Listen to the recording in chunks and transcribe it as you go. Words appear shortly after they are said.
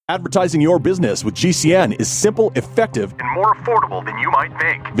Advertising your business with GCN is simple, effective, and more affordable than you might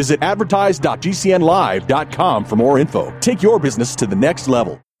think. Visit advertise.gcnlive.com for more info. Take your business to the next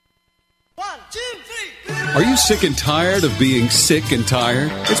level. 1, 2, 3. Are you sick and tired of being sick and tired?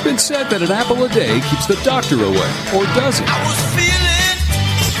 It's been said that an apple a day keeps the doctor away, or does it? I was feeling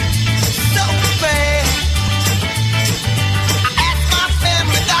so bad. I asked my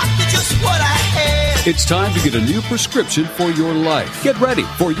family doctor just what I had. It's time to get a new prescription for your life. Get ready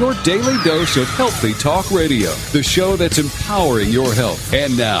for your daily dose of Healthy Talk Radio, the show that's empowering your health.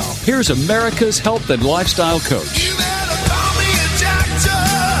 And now, here's America's health and lifestyle coach. You better call me a doctor.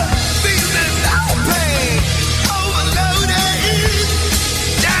 Feeling no pain. Overloaded.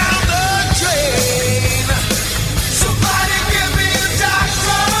 Down the drain. Somebody give me a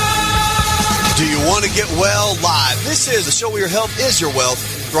doctor. Do you want to get well live? This is the show where your health is your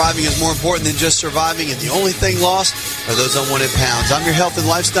wealth. Thriving is more important than just surviving, and the only thing lost are those unwanted pounds. I'm your health and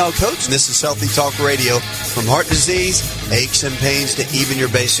lifestyle coach, and this is Healthy Talk Radio. From heart disease, aches and pains, to even your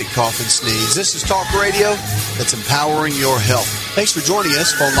basic cough and sneeze. This is Talk Radio that's empowering your health. Thanks for joining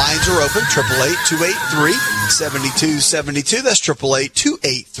us. Phone lines are open, 888-283-7272. That's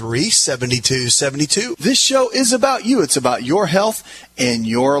 888-283-7272. This show is about you. It's about your health and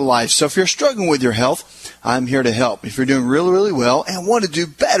your life. So if you're struggling with your health, I'm here to help. If you're doing really, really well and want to do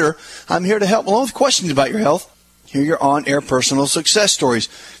better, I'm here to help. Along with questions about your health, hear your on-air personal success stories.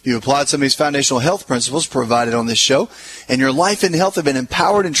 If you applied some of these foundational health principles provided on this show, and your life and health have been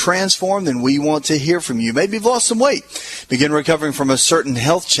empowered and transformed, then we want to hear from you. Maybe you've lost some weight, begin recovering from a certain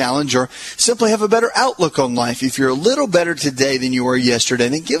health challenge, or simply have a better outlook on life. If you're a little better today than you were yesterday,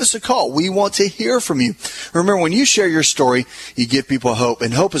 then give us a call. We want to hear from you. Remember, when you share your story, you give people hope,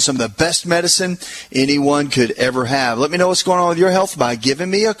 and hope is some of the best medicine anyone could ever have. Let me know what's going on with your health by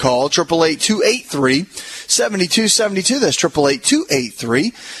giving me a call, 888-283-7272. That's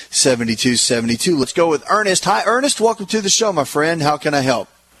 888-283-7272. Let's go with Ernest. Hi, Ernest. Welcome to the show, my friend. How can I help?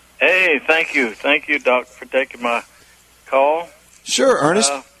 Hey, thank you. Thank you, Doc, for taking my call. Sure,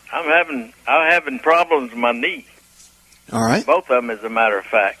 Ernest. I'm having problems with my knee. All right. Both of them, as a matter of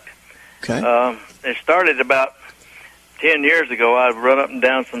fact. Okay. It started about 10 years ago. I'd run up and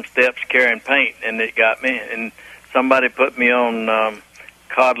down some steps carrying paint, and it got me. And somebody put me on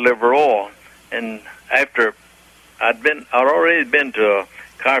cod liver oil. And after I'd already been to a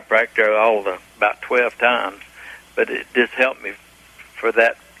chiropractor about 12 times, but it just helped me for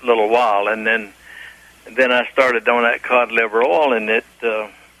that little while. And then I started on that cod liver oil, and it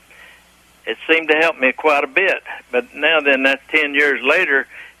seemed to help me quite a bit. But now then, that's 10 years later,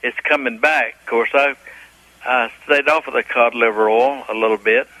 it's coming back. Of course, I stayed off of the cod liver oil a little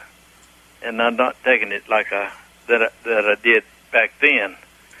bit, and I'm not taking it like that I did back then.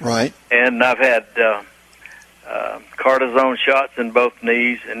 Right. And I've had cortisone shots in both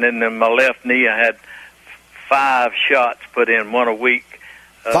knees, and then in my left knee I had 5 shots put in, one a week.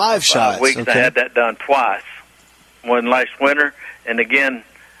 5 shots? 5 weeks. Okay. I had that done twice. One last winter, and again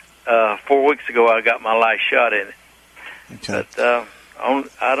 4 weeks ago I got my last shot in it. Okay. But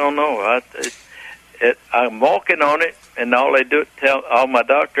I don't know. I'm walking on it, and all my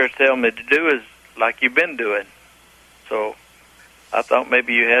doctors tell me to do is like you've been doing. So I thought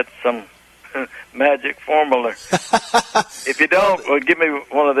maybe you had some magic formula. If you don't, well, give me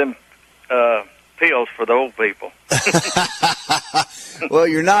one of them pills for the old people. Well,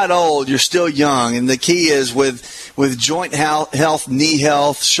 you're not old. You're still young. And the key is with joint health, knee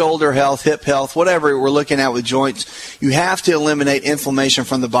health, shoulder health, hip health, whatever we're looking at with joints, you have to eliminate inflammation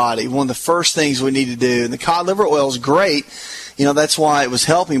from the body. One of the first things we need to do. And the cod liver oil is great. You know, that's why it was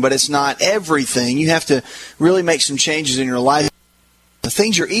helping, but it's not everything. You have to really make some changes in your life. The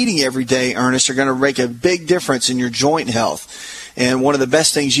things you're eating every day, Ernest, are going to make a big difference in your joint health. And one of the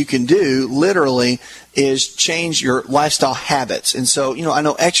best things you can do, literally, is change your lifestyle habits. And so, you know, I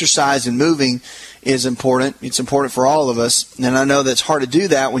know exercise and moving is important. It's important for all of us. And I know that's hard to do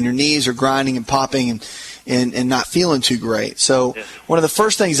that when your knees are grinding and popping and not feeling too great. So one of the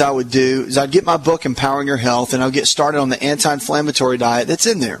first things I would do is I'd get my book, Empowering Your Health, and I'll get started on the anti-inflammatory diet that's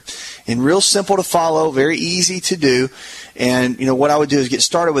in there. And real simple to follow, very easy to do. And, you know, what I would do is get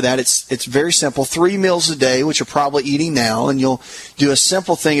started with that. It's very simple. 3 meals a day, which you're probably eating now, and you'll do a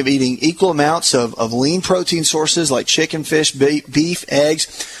simple thing of eating equal amounts of lean protein sources like chicken, fish, beef, eggs,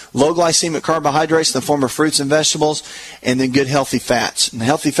 low glycemic carbohydrates in the form of fruits and vegetables, and then good healthy fats. And the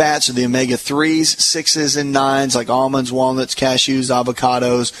healthy fats are the omega-3s, 6s, and 9s like almonds, walnuts, cashews,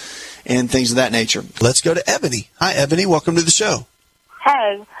 avocados, and things of that nature. Let's go to Ebony. Hi, Ebony. Welcome to the show.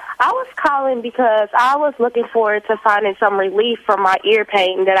 Hey, I was calling because I was looking forward to finding some relief from my ear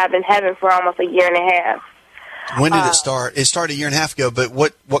pain that I've been having for almost a year and a half. When did it start? It started a year and a half ago, but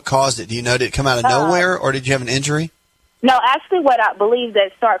what caused it? Do you know? Did it come out of nowhere, or did you have an injury? No, actually what I believe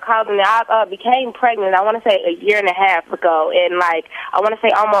that started causing it, I became pregnant, I want to say a year and a half ago. And, I want to say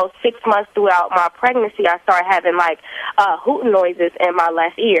almost 6 months throughout my pregnancy, I started having, hooting noises in my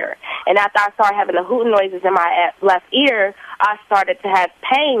left ear. And after I started having the hooting noises in my left ear, I started to have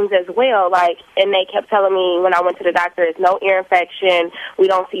pains as well. And they kept telling me when I went to the doctor, it's no ear infection. We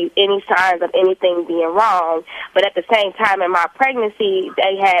don't see any signs of anything being wrong. But at the same time, in my pregnancy,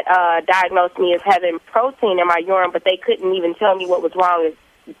 they had diagnosed me as having protein in my urine, but they couldn't even tell me what was wrong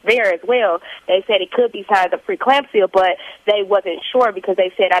there as well. They said it could be signs of preeclampsia, but they wasn't sure because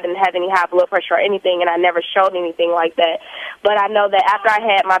they said I didn't have any high blood pressure or anything, and I never showed anything like that. But I know that after I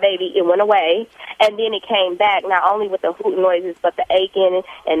had my baby, it went away, and then it came back, not only with the hooting noises, but the aching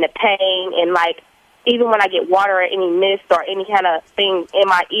and the pain, and even when I get water or any mist or any kind of thing in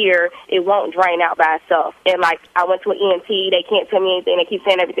my ear, it won't drain out by itself. And, I went to an ENT. They can't tell me anything. They keep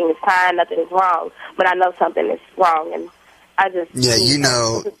saying everything is fine, nothing is wrong. But I know something is wrong, and I just... Yeah,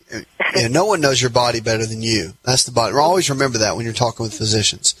 no one knows your body better than you. That's the body. Always remember that when you're talking with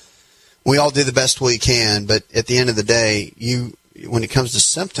physicians. We all do the best we can, but at the end of the day, when it comes to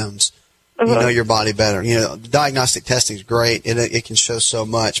symptoms, you know your body better. Diagnostic testing is great. It can show so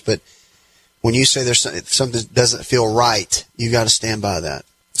much, but when you say there's something that doesn't feel right, you got to stand by that.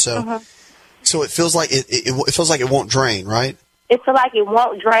 So, so it feels like it feels like it won't drain, right? It feels like it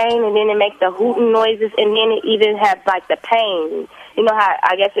won't drain, and then it makes the hooting noises, and then it even has the pain. You know how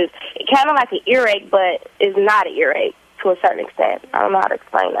I guess it's kind of like an earache, but it's not an earache to a certain extent. I don't know how to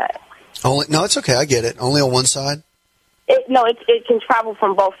explain that. No, it's okay. I get it. Only on one side. It can travel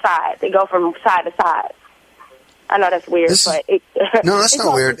from both sides. It go from side to side. I know that's weird, but no, that's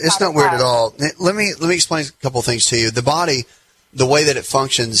not weird. It's not weird at all. Let me explain a couple of things to you. The body, the way that it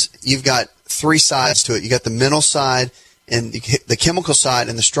functions, you've got three sides to it. You got the mental side, and the chemical side,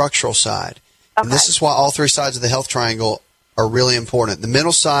 and the structural side. Okay. And this is why all three sides of the health triangle are really important. The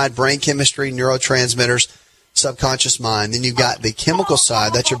mental side, brain chemistry, neurotransmitters, subconscious mind. Then you've got the chemical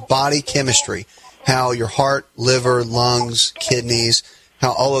side. That's your body chemistry, how your heart, liver, lungs, kidneys,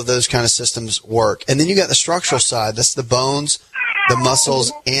 how all of those kind of systems work. And then you got the structural side. That's the bones, the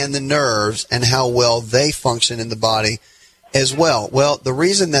muscles, and the nerves, and how well they function in the body as well. Well, the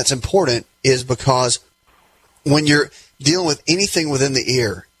reason that's important is because when you're dealing with anything within the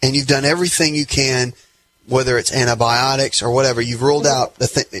ear, and you've done everything you can, whether it's antibiotics or whatever, you've ruled out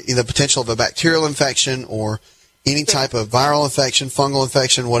the potential of a bacterial infection or any type of viral infection, fungal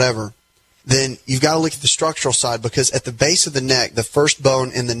infection, whatever, then you've got to look at the structural side, because at the base of the neck, the first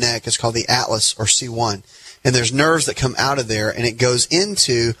bone in the neck is called the atlas, or C1. And there's nerves that come out of there, and it goes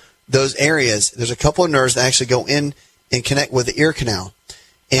into those areas. There's a couple of nerves that actually go in and connect with the ear canal.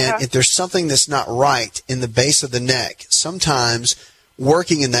 And if there's something that's not right in the base of the neck, sometimes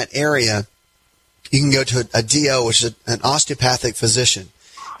working in that area, you can go to a DO, which is an osteopathic physician.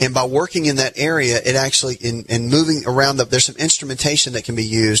 And by working in that area, it actually, in moving around, there's some instrumentation that can be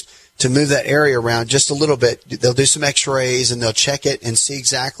used to move that area around just a little bit. They'll do some x-rays, and they'll check it and see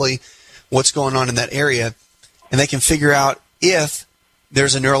exactly what's going on in that area. And they can figure out if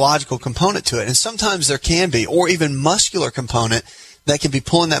there's a neurological component to it. And sometimes there can be, or even muscular component that can be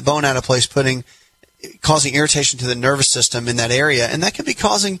pulling that bone out of place, causing irritation to the nervous system in that area. And that can be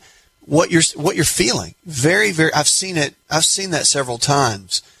causing what you're feeling. Very, very, I've seen that several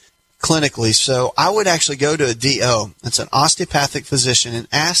times clinically. So I would actually go to a DO, that's an osteopathic physician, and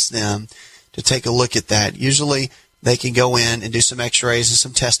ask them to take a look at that. Usually they can go in and do some x-rays and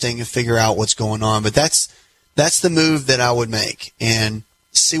some testing and figure out what's going on. But that's the move that I would make, and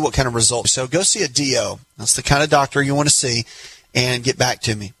see what kind of results. So go see a DO. That's the kind of doctor you want to see, and get back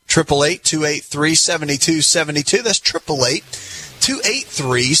to me. 888-283-7272. That's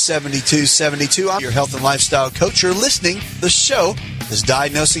 888-283-7272. I'm your health and lifestyle coach. You're listening. The show is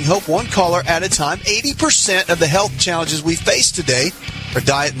Diagnosing Hope, one caller at a time. 80% of the health challenges we face today are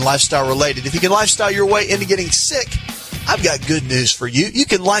diet and lifestyle related. If you can lifestyle your way into getting sick, I've got good news for you. You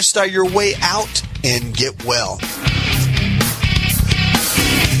can lifestyle your way out and get well.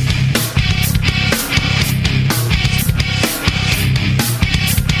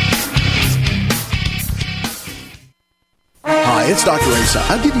 Hi, it's Dr. Asa.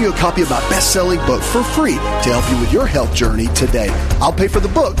 I'm giving you a copy of my best-selling book for free to help you with your health journey today. I'll pay for the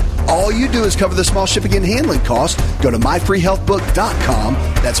book. All you do is cover the small shipping and handling costs. Go to myfreehealthbook.com.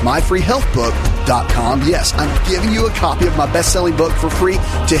 That's myfreehealthbook.com. Yes, I'm giving you a copy of my best-selling book for free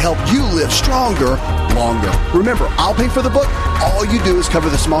to help you live stronger, longer. Remember, I'll pay for the book. All you do is cover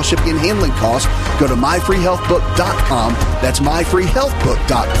the small shipping and handling costs. Go to myfreehealthbook.com. That's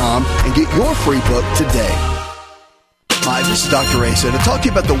myfreehealthbook.com and get your free book today. Hi, this is Dr. Asa to talk to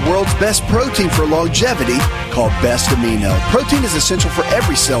you about the world's best protein for longevity called Best Amino. Protein is essential for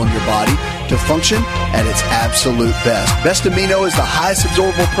every cell in your body to function at its absolute best. Best Amino is the highest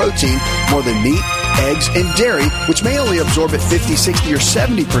absorbable protein, more than meat, eggs, and dairy, which may only absorb at 50, 60, or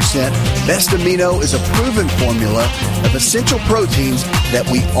 70%. Best Amino is a proven formula of essential proteins that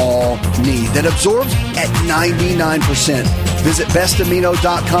we all need that absorbs at 99%. Visit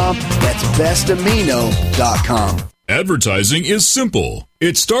bestamino.com. That's bestamino.com. Advertising is simple.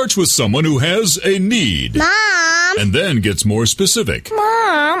 It starts with someone who has a need. Mom! And then gets more specific.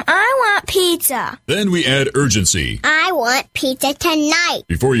 Mom, I want pizza. Then we add urgency. I want pizza tonight.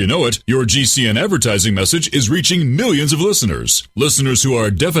 Before you know it, your GCN advertising message is reaching millions of listeners. Listeners who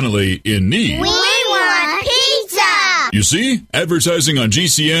are definitely in need. We want pizza! You see, advertising on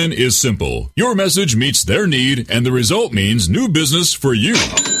GCN is simple. Your message meets their need, and the result means new business for you.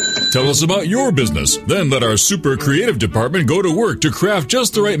 Tell us about your business. Then let our super creative department go to work to craft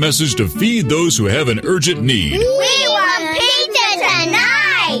just the right message to feed those who have an urgent need. We want pizza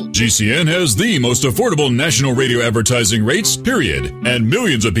tonight! GCN has the most affordable national radio advertising rates, period. And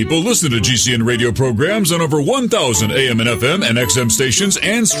millions of people listen to GCN radio programs on over 1,000 AM and FM and XM stations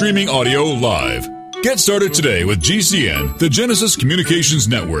and streaming audio live. Get started today with GCN, the Genesis Communications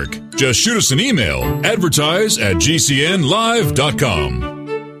Network. Just shoot us an email, advertise@gcnlive.com.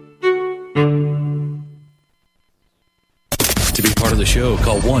 To be part of the show,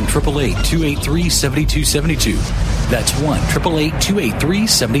 call 1-888-283-7272. That's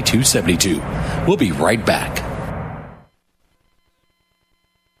 1-888-283-7272. We'll be right back.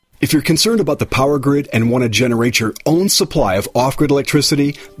 If you're concerned about the power grid and want to generate your own supply of off-grid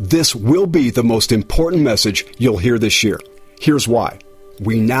electricity, this will be the most important message you'll hear this year. Here's why.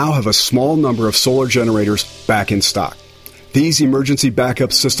 We now have a small number of solar generators back in stock. These emergency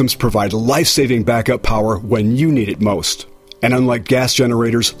backup systems provide life-saving backup power when you need it most. And unlike gas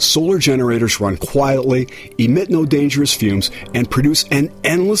generators, solar generators run quietly, emit no dangerous fumes, and produce an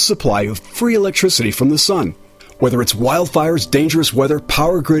endless supply of free electricity from the sun. Whether it's wildfires, dangerous weather,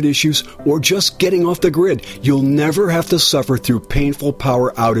 power grid issues, or just getting off the grid, you'll never have to suffer through painful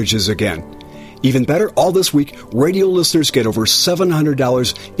power outages again. Even better, all this week, radio listeners get over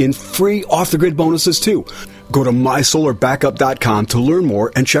 $700 in free off-the-grid bonuses too. Go to mysolarbackup.com to learn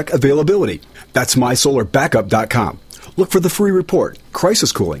more and check availability. That's mysolarbackup.com. Look for the free report,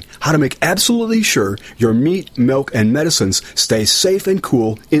 Crisis Cooling, how to make absolutely sure your meat, milk, and medicines stay safe and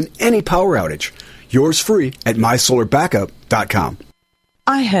cool in any power outage. Yours free at mysolarbackup.com.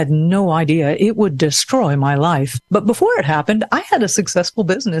 I had no idea it would destroy my life. But before it happened, I had a successful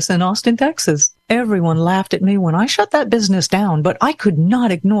business in Austin, Texas. Everyone laughed at me when I shut that business down, but I could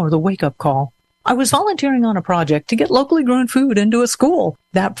not ignore the wake-up call. I was volunteering on a project to get locally grown food into a school.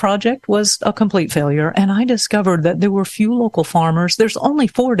 That project was a complete failure, and I discovered that there were few local farmers. There's only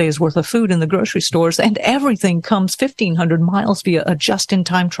 4 days worth of food in the grocery stores, and everything comes 1,500 miles via a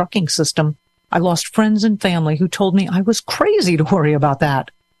just-in-time trucking system. I lost friends and family who told me I was crazy to worry about that,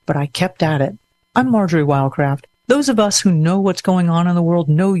 but I kept at it. I'm Marjorie Wildcraft. Those of us who know what's going on in the world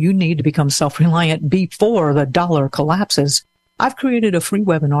know you need to become self-reliant before the dollar collapses. I've created a free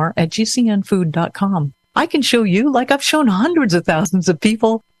webinar at gcnfood.com. I can show you, like I've shown hundreds of thousands of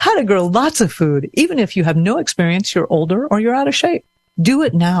people, how to grow lots of food, even if you have no experience, you're older, or you're out of shape. Do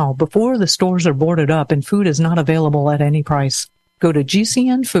it now, before the stores are boarded up and food is not available at any price. Go to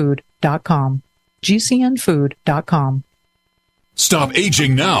gcnfood.com. gcnfood.com. Stop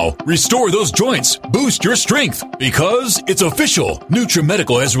aging now. Restore those joints. Boost your strength. Because it's official.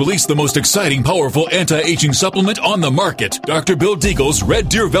 NutriMedical has released the most exciting, powerful anti-aging supplement on the market. Dr. Bill Deagle's Red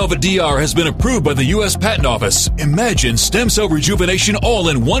Deer Velvet DR has been approved by the U.S. Patent Office. Imagine stem cell rejuvenation all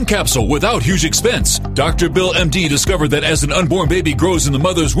in one capsule without huge expense. Dr. Bill MD discovered that as an unborn baby grows in the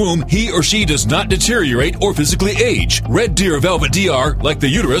mother's womb, he or she does not deteriorate or physically age. Red Deer Velvet DR, like the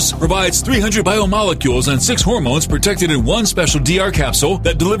uterus, provides 300 biomolecules and 6 hormones protected in one special DR capsule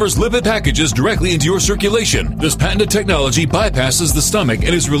that delivers lipid packages directly into your circulation. This patented technology bypasses the stomach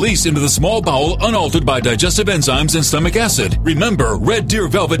and is released into the small bowel unaltered by digestive enzymes and stomach acid. Remember, Red Deer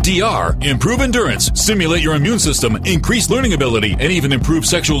Velvet DR. Improve endurance, stimulate your immune system, increase learning ability, and even improve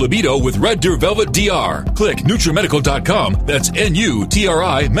sexual libido with Red Deer Velvet DR. Click NutriMedical.com, that's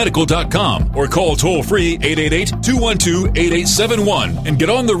N-U-T-R-I medical.com, or call toll-free 888-212-8871 and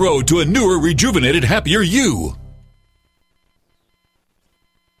get on the road to a newer, rejuvenated, happier you.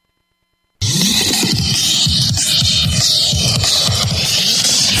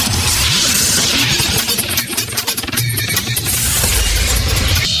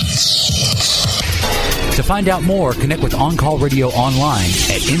 To find out more, connect with On Call Radio online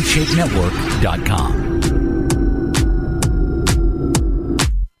at InShapeNetwork.com.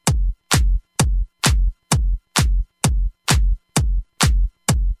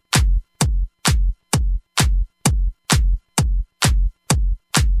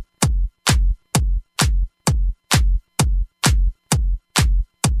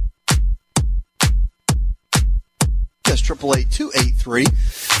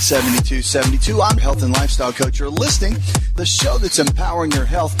 888-283-7272. I'm Health and Lifestyle Coach. You're listening to the show that's empowering your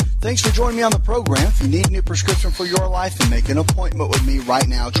health. Thanks for joining me on the program. If you need a new prescription for your life, then make an appointment with me right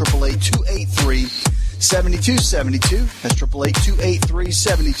now. 888-283-7272. That's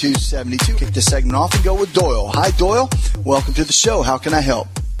 888-283-7272. Kick this segment off and go with Doyle. Hi, Doyle. Welcome to the show. How can I help?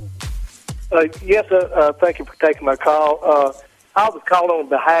 Yes, thank you for taking my call. I was calling on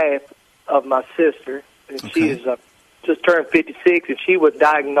behalf of my sister, and she is just turned 56, and she was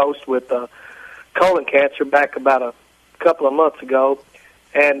diagnosed with colon cancer back about a couple of months ago,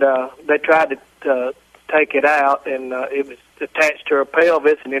 and they tried to take it out, and it was attached to her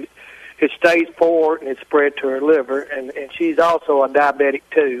pelvis, and it stage 4, and it spread to her liver, and she's also a diabetic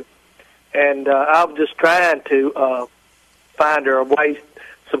too. And I was just trying to find her a way,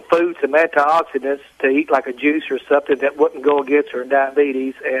 some food, some antioxidants to eat, like a juice or something that wouldn't go against her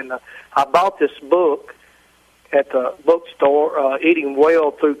diabetes. And I bought this book at the bookstore, Eating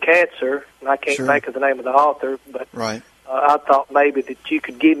Well Through Cancer, and I can't think of the name of the author, but I thought maybe that you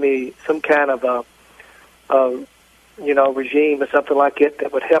could give me some kind of a regime or something like it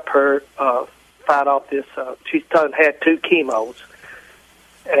that would help her fight off this. She's had 2 chemos,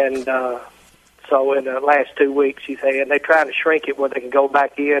 and so in the last 2 weeks she's had, and they're trying to shrink it where they can go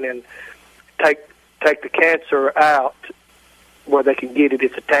back in and take the cancer out where they can get it.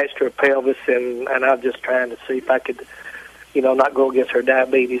 It's attached to her pelvis, and I'm just trying to see if I could, not go against her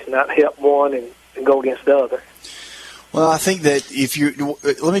diabetes, not help one and go against the other. Well, I think that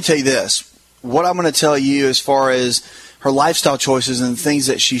let me tell you this. What I'm going to tell you as far as her lifestyle choices and things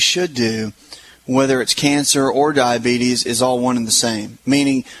that she should do, whether it's cancer or diabetes, is all one and the same.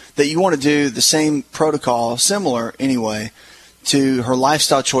 Meaning that you want to do the same protocol, similar anyway, to her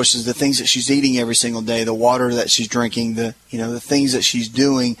lifestyle choices, the things that she's eating every single day, the water that she's drinking, the things that she's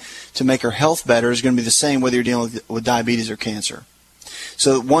doing to make her health better is going to be the same whether you're dealing with diabetes or cancer.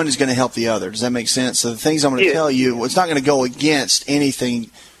 So one is going to help the other. Does that make sense? So the things I'm going to tell you, it's not going to go against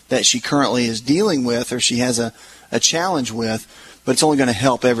anything that she currently is dealing with or she has a challenge with, but it's only going to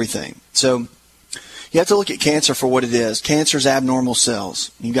help everything. So you have to look at cancer for what it is. Cancer is abnormal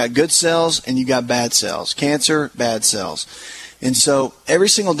cells. You've got good cells and you've got bad cells. Cancer, bad cells. And so every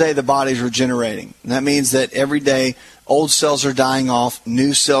single day the body's regenerating. And that means that every day old cells are dying off,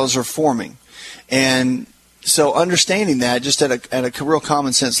 new cells are forming. And so understanding that just at a real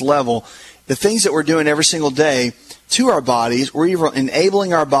common sense level, the things that we're doing every single day to our bodies, we're either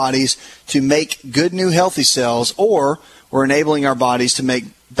enabling our bodies to make good new healthy cells, or we're enabling our bodies to make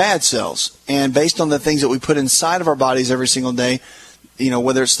bad cells. And based on the things that we put inside of our bodies every single day,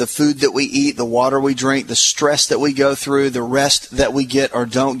 whether it's the food that we eat, the water we drink, the stress that we go through, the rest that we get or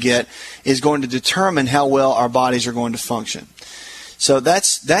don't get, is going to determine how well our bodies are going to function. So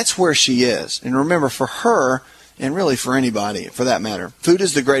that's where she is. And remember, for her, and really for anybody for that matter, food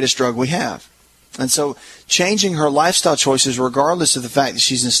is the greatest drug we have. And so changing her lifestyle choices, regardless of the fact that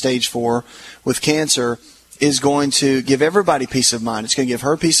she's in stage 4 with cancer, is going to give everybody peace of mind. It's going to give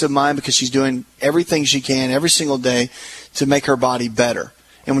her peace of mind because she's doing everything she can every single day to make her body better.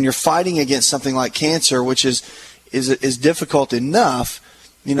 And when you're fighting against something like cancer, which is difficult enough,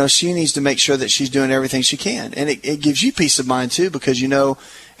 she needs to make sure that she's doing everything she can. And it gives you peace of mind too, because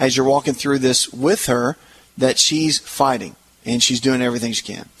as you're walking through this with her, that she's fighting and she's doing everything she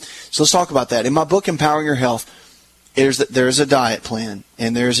can. So let's talk about that. In my book, Empowering Your Health, there's a diet plan,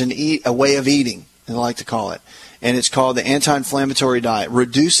 and there's a way of eating, I like to call it. And it's called the anti-inflammatory diet,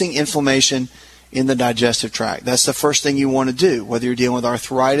 reducing inflammation in the digestive tract. That's the first thing you want to do, whether you're dealing with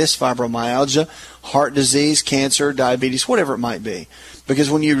arthritis, fibromyalgia, heart disease, cancer, diabetes, whatever it might be. Because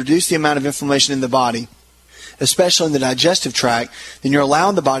when you reduce the amount of inflammation in the body, especially in the digestive tract, then you're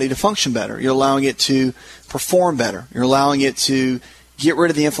allowing the body to function better. You're allowing it to perform better. You're allowing it to get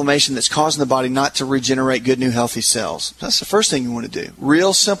rid of the inflammation that's causing the body not to regenerate good, new, healthy cells. That's the first thing you want to do.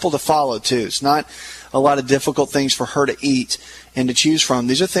 Real simple to follow, too. It's not a lot of difficult things for her to eat and to choose from.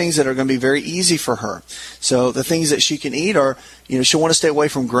 These are things that are going to be very easy for her. So the things that she can eat are, she'll want to stay away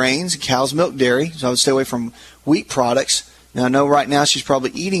from grains, cow's milk, dairy. So I would stay away from wheat products. Now, I know right now she's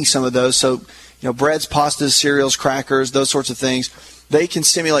probably eating some of those. So, breads, pastas, cereals, crackers, those sorts of things, they can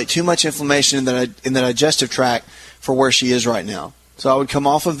stimulate too much inflammation in the digestive tract for where she is right now. So I would come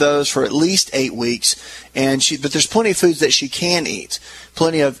off of those for at least 8 weeks, but there's plenty of foods that she can eat.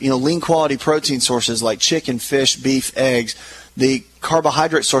 Plenty of lean quality protein sources like chicken, fish, beef, eggs. The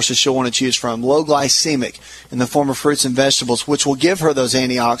carbohydrate sources she'll want to choose from, low glycemic in the form of fruits and vegetables, which will give her those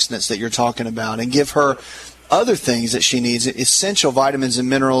antioxidants that you're talking about and give her other things that she needs, essential vitamins and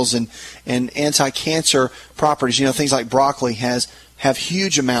minerals and anti-cancer properties. Things like broccoli has have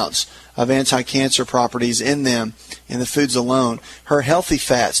huge amounts of anti-cancer properties in them in the foods alone. Her healthy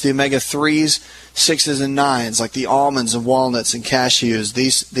fats, the omega-3s, 6s, and 9s, like the almonds and walnuts and cashews,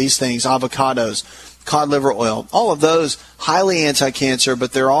 these things, avocados, cod liver oil, all of those highly anti-cancer,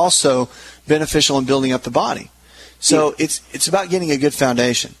 but they're also beneficial in building up the body. So it's about getting a good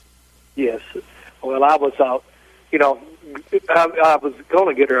foundation. Yes. Well, I was I was going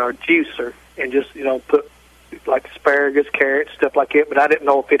to get her a juicer and just, put like asparagus, carrots, stuff like that, but I didn't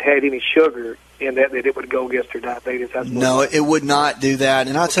know if it had any sugar in that it would go against her diabetes. No, it would not do that.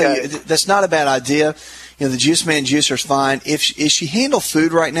 And I'll tell you, that's not a bad idea. The Juice Man juicer's fine. Is she handle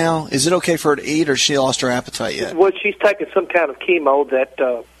food right now? Is it okay for her to eat, or has she lost her appetite yet? Well, she's taking some kind of chemo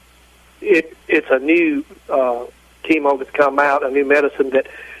that it's a new chemo that's come out, a new medicine that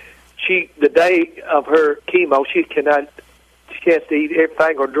the day of her chemo, she has to eat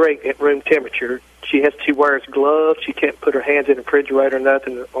everything or drink at room temperature. She wears gloves. She can't put her hands in the refrigerator or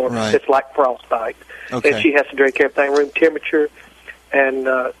nothing, or it's like frostbite. Okay. And she has to drink everything room temperature. And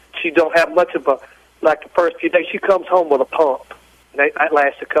she don't have much of like the first few days, she comes home with a pump. That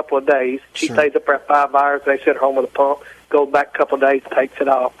lasts a couple of days. She stays up there 5 hours. They send her home with a pump. Goes back a couple of days, takes it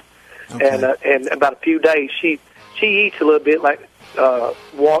off. Okay. And about a few days, she eats a little bit, like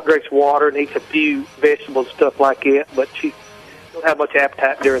drinks water and eats a few vegetables, stuff like that. But she don't have much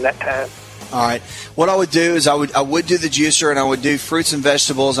appetite during that time. All right. What I would do is I would do the juicer, and I would do fruits and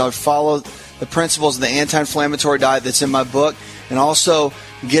vegetables. I would follow the principles of the anti-inflammatory diet that's in my book, and also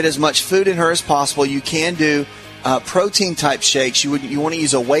get as much food in her as possible. You can do protein-type shakes. You want to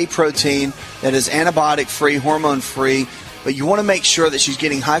use a whey protein that is antibiotic-free, hormone-free, but you want to make sure that she's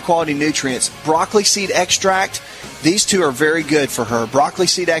getting high-quality nutrients. Broccoli seed extract, these two are very good for her. Broccoli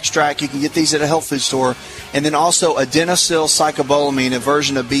seed extract, you can get these at a health food store. And then also adenosyl cyclobolamine, a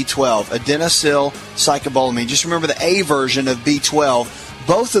version of B12. Adenosyl cyclobolamine. Just remember the A version of B12.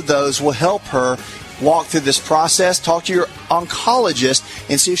 Both of those will help her walk through this process. Talk to your oncologist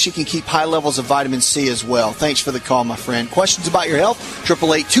and see if she can keep high levels of vitamin C as well. Thanks for the call, my friend. Questions about your health?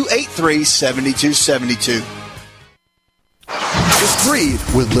 888-283-7272. Just breathe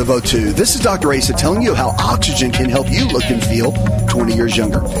with LiveO2. This is Dr. Asa telling you how oxygen can help you look and feel 20 years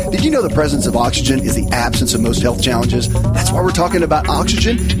younger. Did you know the presence of oxygen is the absence of most health challenges? That's why we're talking about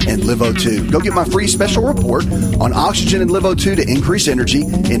oxygen and LiveO2. Go get my free special report on oxygen and LiveO2 to increase energy,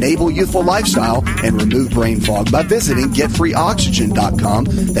 enable youthful lifestyle, and remove brain fog by visiting GetFreeOxygen.com.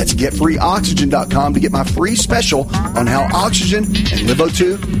 That's GetFreeOxygen.com to get my free special on how oxygen and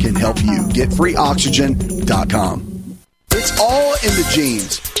LiveO2 can help you. GetFreeOxygen.com. It's all in the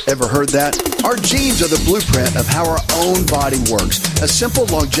genes. Ever heard that? Our genes are the blueprint of how our own body works. A simple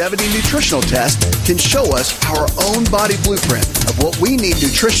longevity nutritional test can show us our own body blueprint of what we need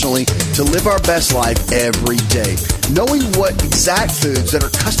nutritionally to live our best life every day. Knowing what exact foods that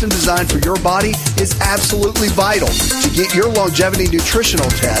are custom designed for your body is absolutely vital. To get your longevity nutritional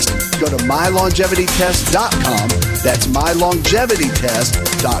test, go to mylongevitytest.com. That's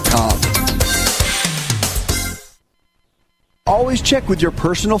mylongevitytest.com. Always check with your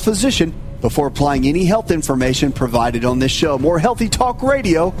personal physician before applying any health information provided on this show. More Healthy Talk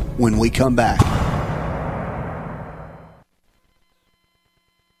Radio when we come back.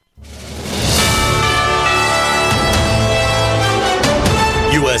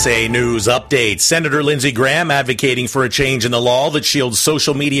 USA News Update. Senator Lindsey Graham advocating for a change in the law that shields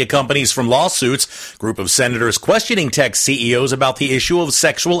social media companies from lawsuits. Group of senators questioning tech CEOs about the issue of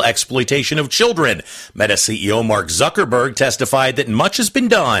sexual exploitation of children. Meta CEO Mark Zuckerberg testified that much has been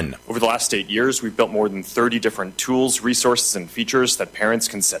done. Over the last 8 years, we've built more than 30 different tools, resources, and features that parents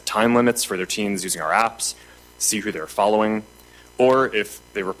can set time limits for their teens using our apps, see who they're following, or if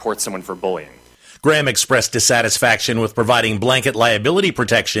they report someone for bullying. Graham expressed dissatisfaction with providing blanket liability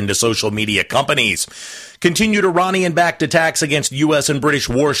protection to social media companies. Continued Iranian-backed attacks against U.S. and British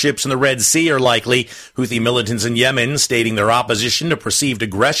warships in the Red Sea are likely. Houthi militants in Yemen, stating their opposition to perceived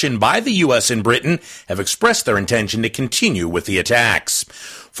aggression by the U.S. and Britain, have expressed their intention to continue with the attacks.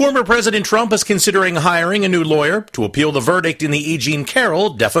 Former President Trump is considering hiring a new lawyer to appeal the verdict in the E. Jean Carroll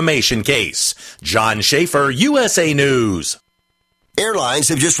defamation case. John Schaefer, USA News. Airlines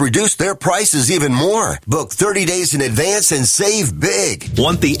have just reduced their prices even more. Book 30 days in advance and save big.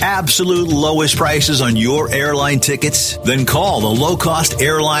 Want the absolute lowest prices on your airline tickets? Then call the Low Cost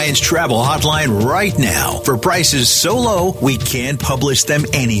Airlines Travel Hotline right now for prices so low we can't publish them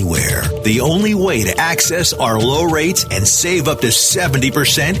anywhere. The only way to access our low rates and save up to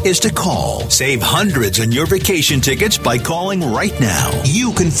 70% is to call. Save hundreds on your vacation tickets by calling right now.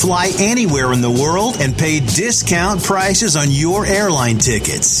 You can fly anywhere in the world and pay discount prices on your airline airline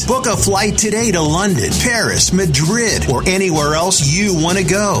tickets. Book a flight today to London, Paris, Madrid, or anywhere else you want to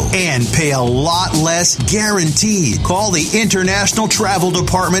go. And pay a lot less guaranteed. Call the International Travel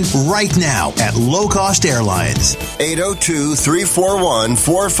Department right now at Low Cost Airlines.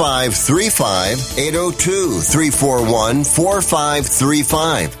 802-341-4535.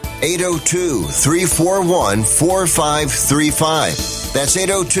 802-341-4535. 802-341-4535. That's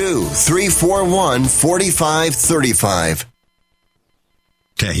 802-341-4535.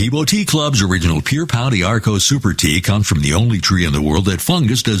 Tahibo Tea Club's original Pure Pouty Arco Super Tea comes from the only tree in the world that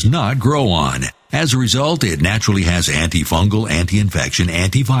fungus does not grow on. As a result, it naturally has antifungal, anti-infection,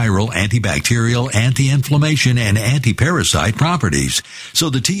 antiviral, antibacterial, anti-inflammation, and anti-parasite properties. So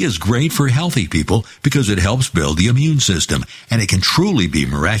the tea is great for healthy people because it helps build the immune system, and it can truly be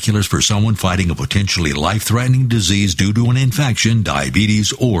miraculous for someone fighting a potentially life-threatening disease due to an infection,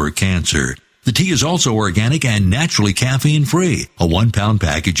 diabetes, or cancer. The tea is also organic and naturally caffeine-free. A 1-pound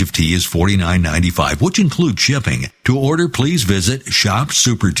package of tea is $49.95, which includes shipping. To order, please visit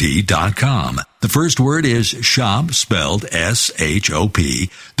shopsupertea.com. The first word is shop, spelled S-H-O-P,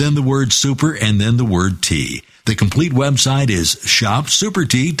 then the word super, and then the word tea. The complete website is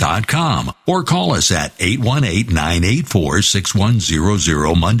shopsupertea.com, or call us at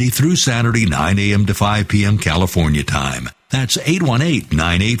 818-984-6100 Monday through Saturday, 9 a.m. to 5 p.m. California time. That's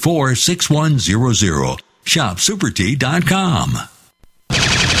 818-984-6100. ShopSuperTea.com.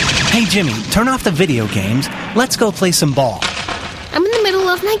 Hey, Jimmy, turn off the video games. Let's go play some ball. I'm in the middle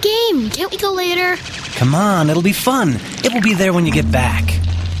of my game. Can't we go later? Come on, it'll be fun. It will be there when you get back.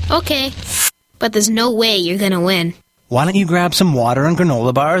 Okay, but there's no way you're gonna win. Why don't you grab some water and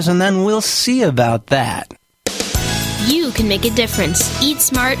granola bars, and then we'll see about that. You can make a difference. Eat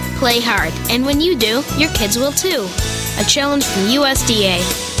smart, play hard, and when you do, your kids will too. A challenge from USDA.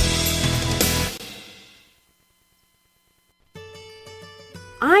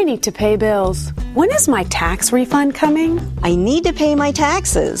 I need to pay bills. When is my tax refund coming? I need to pay my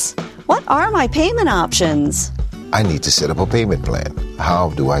taxes. What are my payment options? I need to set up a payment plan.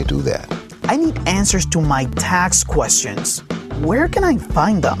 How do I do that? I need answers to my tax questions. Where can I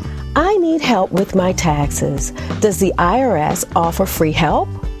find them? I need help with my taxes. Does the IRS offer free help?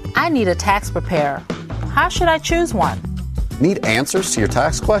 I need a tax preparer. How should I choose one? Need answers to your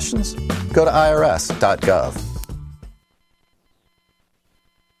tax questions? Go to irs.gov.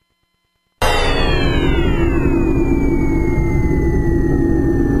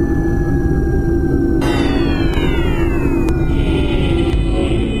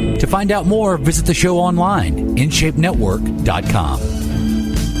 To find out more, visit the show online, InShapeNetwork.com.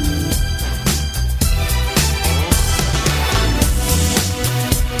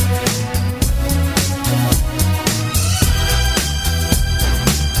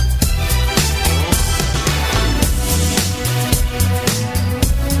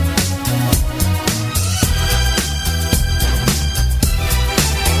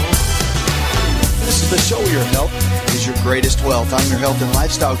 This is the show where your health is your greatest wealth. I'm your health and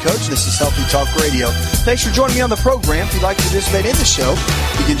lifestyle coach. This is Healthy Talk Radio. Thanks for joining me on the program. If you'd like to participate in the show,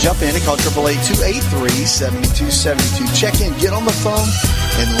 you can jump in and call 888-283-7272. Check in, get on the phone,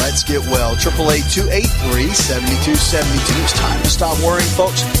 and let's get well. 888-283-7272. It's time to stop worrying,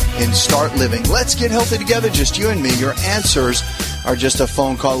 folks, and start living. Let's get healthy together, just you and me. Your answers are just a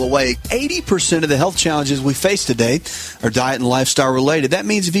phone call away. 80% of the health challenges we face today are diet and lifestyle related. That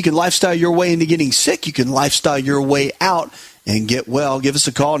means if you can lifestyle your way into getting sick, you can lifestyle your way out and get well. Give us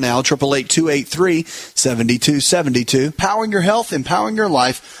a call now, 888-283-7272. Powering your health, empowering your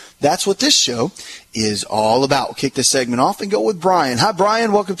life. That's what this show is all about. We'll kick this segment off and go with Brian. Hi,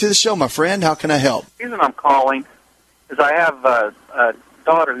 Brian. Welcome to the show, my friend. How can I help? The reason I'm calling is I have a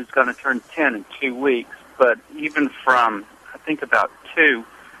daughter who's going to turn 10 in 2 weeks, but even from, I think, about 2,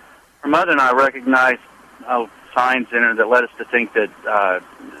 her mother and I recognized signs in her that led us to think that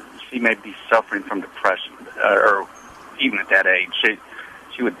she may be suffering from depression, or even at that age.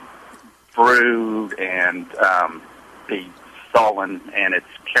 She would brood and be sullen, and it's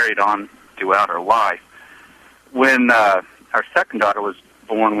carried on throughout her life. When our second daughter was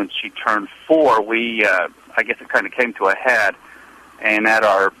born, when she turned 4, I guess it kind of came to a head, and at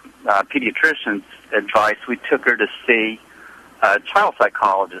our pediatrician's advice, we took her to see a child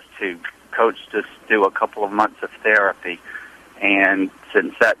psychologist who coached us do a couple of months of therapy, and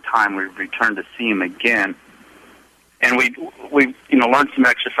since that time we've returned to see him again. And we learned some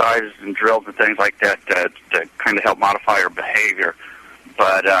exercises and drills and things like that to kind of help modify her behavior.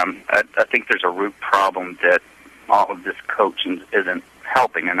 But I think there's a root problem that all of this coaching isn't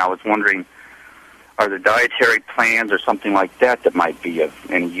helping. And I was wondering, are there dietary plans or something like that that might be of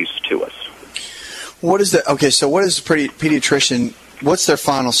any use to us? What is the pediatrician? What's their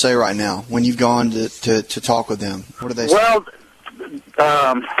final say right now when you've gone to talk with them? What do they say? Well,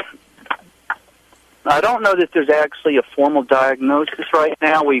 I don't know that there's actually a formal diagnosis right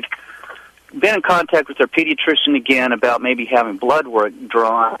now. We've been in contact with our pediatrician again about maybe having blood work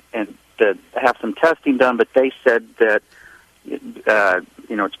drawn and to have some testing done, but they said that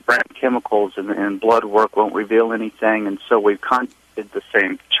it's brain chemicals and blood work won't reveal anything, and so we've contacted the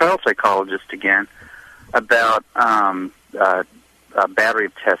same child psychologist again about a battery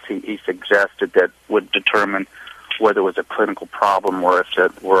of tests he suggested that would determine whether it was a clinical problem or if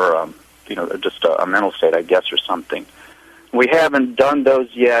it were just a mental state, I guess, or something. We haven't done those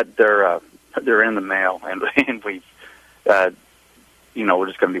yet. They're in the mail, and we've we're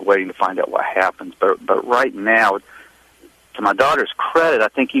just going to be waiting to find out what happens. But right now, to my daughter's credit, I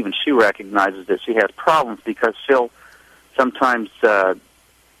think even she recognizes that she has problems because she'll sometimes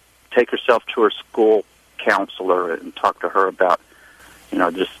take herself to her school counselor and talk to her about,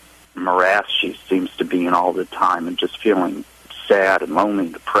 just morass she seems to be in all the time and just feeling sad and lonely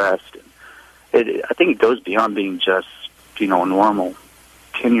and depressed. I think it goes beyond being just, a normal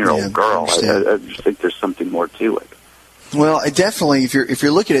 10-year-old girl. I just think there's something more to it. Well, definitely, if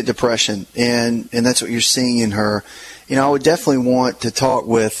you're looking at depression and that's what you're seeing in her, I would definitely want to talk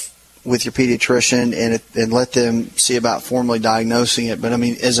with your pediatrician and let them see about formally diagnosing it. But I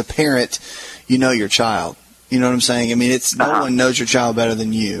mean, as a parent, your child. You know what I'm saying? I mean, no one knows your child better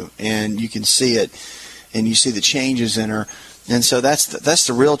than you, and you can see it, and you see the changes in her. And so that's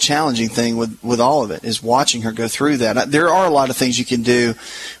the real challenging thing with all of it, is watching her go through that. There are a lot of things you can do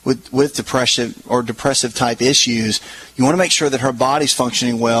with depression or depressive type issues. You want to make sure that her body's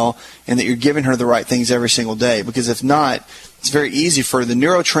functioning well and that you're giving her the right things every single day, because if not, it's very easy for the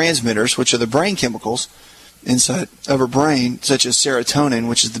neurotransmitters, which are the brain chemicals inside of her brain, such as serotonin,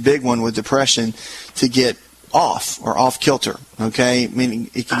 which is the big one with depression, to get off or off kilter, okay?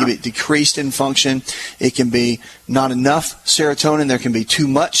 Meaning it can be decreased in function. It can be not enough serotonin. There can be too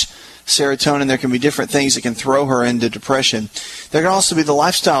much serotonin. There can be different things that can throw her into depression. There can also be the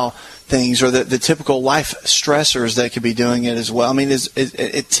lifestyle things or the typical life stressors that could be doing it as well. I mean,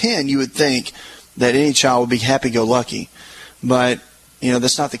 at 10, you would think that any child would be happy-go-lucky, but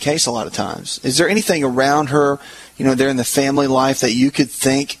that's not the case a lot of times. Is there anything around her, there in the family life that you could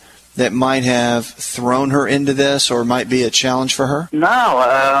think that might have thrown her into this or might be a challenge for her?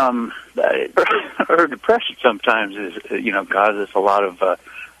 No, her depression sometimes is, causes a lot of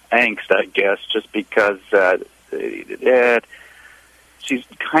angst, I guess, just because she's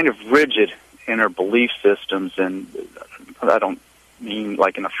kind of rigid in her belief systems, and I don't mean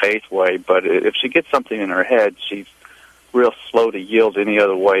like in a faith way, but if she gets something in her head, she's real slow to yield any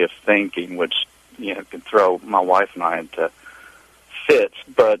other way of thinking, which, can throw my wife and I into fits,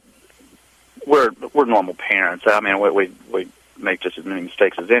 but we're normal parents. I mean, we make just as many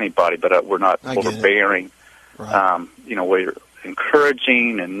mistakes as anybody, but we're not overbearing. Right. We're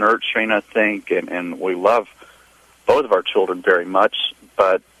encouraging and nurturing, I think, and we love both of our children very much.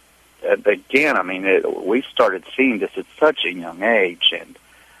 But again, I mean, we started seeing this at such a young age, and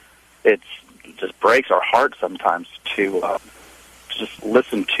it just breaks our heart sometimes to just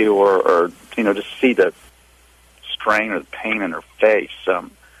listen to or just see the strain or the pain in her face.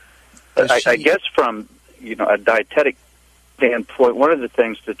 I guess from a dietetic standpoint, one of the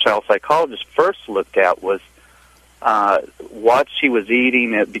things the child psychologist first looked at was what she was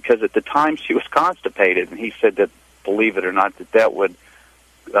eating, because at the time she was constipated, and he said that, believe it or not, that would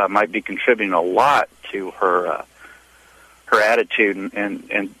might be contributing a lot to her attitude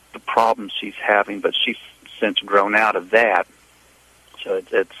and the problems she's having. But she's since grown out of that, so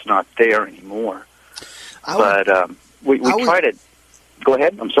it's not there anymore. We try to. Go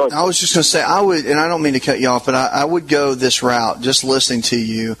ahead. I'm sorry. I was just going to say, I would, and I don't mean to cut you off, but I would go this route, just listening to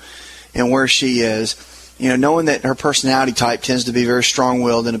you and where she is, knowing that her personality type tends to be very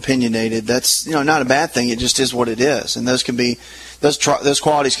strong-willed and opinionated. That's, not a bad thing. It just is what it is. And those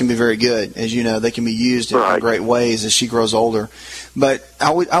qualities can be very good. As you know, they can be used in great ways as she grows older. But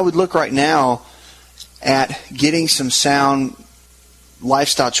I would look right now at getting some sound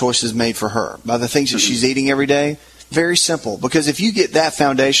lifestyle choices made for her by the things that she's eating every day. Very simple, because if you get that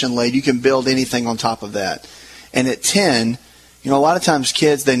foundation laid, you can build anything on top of that. And at 10, a lot of times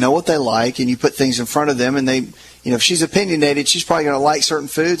kids, they know what they like, and you put things in front of them, and they, if she's opinionated, she's probably going to like certain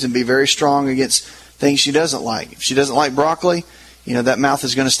foods and be very strong against things she doesn't like. If she doesn't like broccoli, that mouth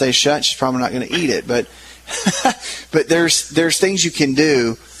is going to stay shut. She's probably not going to eat it. But but there's things you can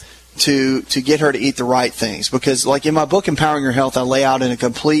do to get her to eat the right things, because like in my book, Empowering Your Health, I lay out in a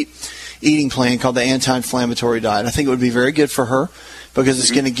complete eating plan called the anti-inflammatory diet. I think it would be very good for her because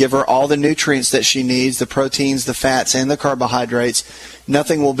it's going to give her all the nutrients that she needs, the proteins, the fats, and the carbohydrates.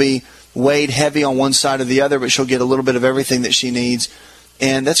 Nothing will be weighed heavy on one side or the other, but she'll get a little bit of everything that she needs.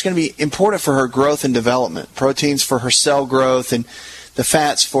 And that's going to be important for her growth and development. Proteins for her cell growth, and the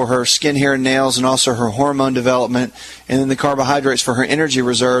fats for her skin, hair, and nails, and also her hormone development, and then the carbohydrates for her energy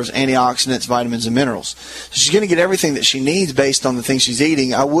reserves, antioxidants, vitamins, and minerals. So she's going to get everything that she needs based on the things she's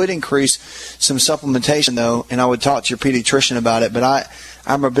eating. I would increase some supplementation, though, and I would talk to your pediatrician about it, but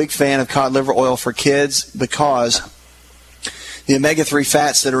I'm a big fan of cod liver oil for kids because the omega-3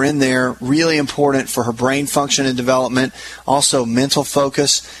 fats that are in there, really important for her brain function and development, also mental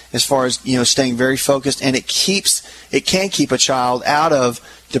focus as far as, staying very focused, and it can keep a child out of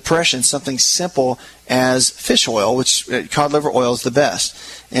depression, something simple as fish oil, which cod liver oil is the best.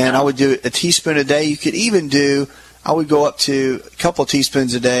 And I would do a teaspoon a day. You could even I would go up to a couple of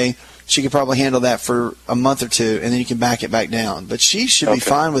teaspoons a day. She could probably handle that for a month or two, and then you can back it back down. But she should be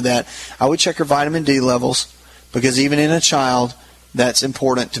fine with that. I would check her vitamin D levels, because even in a child, that's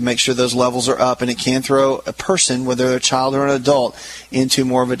important to make sure those levels are up, and it can throw a person, whether they're a child or an adult, into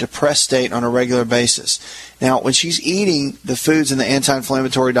more of a depressed state on a regular basis. Now, when she's eating the foods in the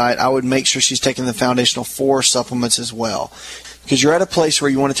anti-inflammatory diet, I would make sure she's taking the Foundational 4 supplements as well, because you're at a place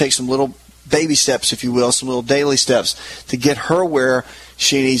where you want to take some little baby steps, if you will, some little daily steps to get her where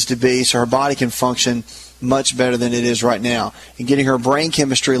she needs to be so her body can function much better than it is right now. And getting her brain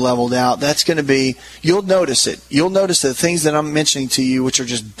chemistry leveled out, that's going to be, you'll notice it. You'll notice the things that I'm mentioning to you, which are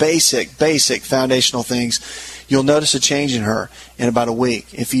just basic foundational things, you'll notice a change in her in about a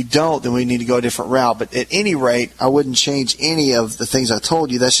week. If you don't, then we need to go a different route. But at any rate, I wouldn't change any of the things I told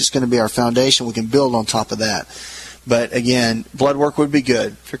you. That's just going to be our foundation. We can build on top of that. But again, blood work would be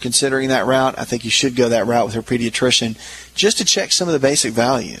good. If you're considering that route, I think you should go that route with her pediatrician just to check some of the basic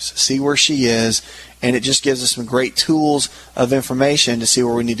values, see where she is, and it just gives us some great tools of information to see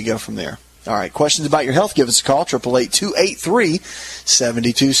where we need to go from there. All right, questions about your health, give us a call,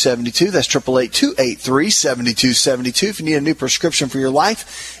 888-283-7272. That's 888-283-7272. If you need a new prescription for your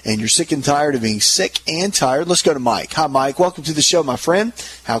life and you're sick and tired of being sick and tired, let's go to Mike. Hi, Mike. Welcome to the show, my friend.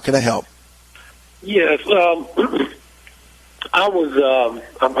 How can I help? Yes, I'm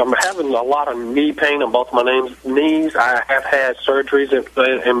having a lot of knee pain on both my knees. I have had surgeries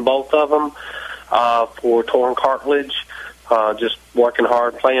in both of them for torn cartilage, just working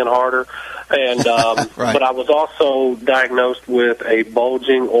hard, playing harder. And right. But I was also diagnosed with a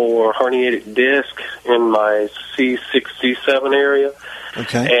bulging or herniated disc in my C6, C7 area.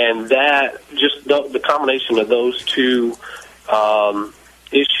 Okay. And that, just the combination of those two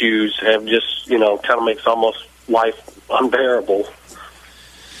issues have just, kind of makes almost life unbearable.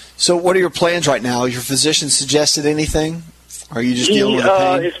 So what are your plans right now? Has your physician suggested anything? Or are you just dealing with the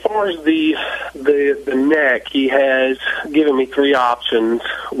pain? As far as the neck, he has given me 3 options,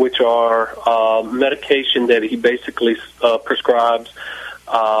 which are medication that he basically prescribes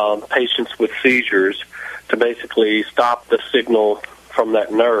patients with seizures to basically stop the signal from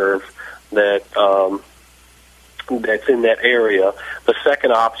that nerve that that's in that area. The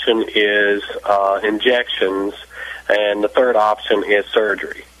second option is injections, and the third option is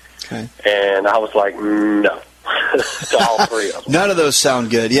surgery. Okay. And I was like, no. To all 3 of them. None of those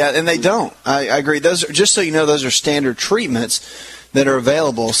sound good. Yeah, and they don't. I agree. Those are, just so you know, those are standard treatments that are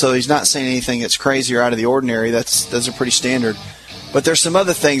available. So he's not saying anything that's crazy or out of the ordinary. Those are pretty standard. But there's some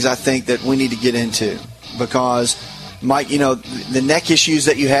other things I think that we need to get into because, Mike, the neck issues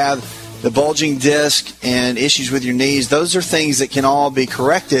that you have, the bulging disc and issues with your knees, those are things that can all be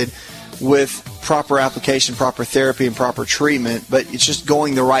corrected with proper application, proper therapy, and proper treatment, but it's just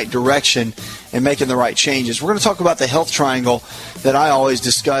going the right direction and making the right changes. We're going to talk about the health triangle that I always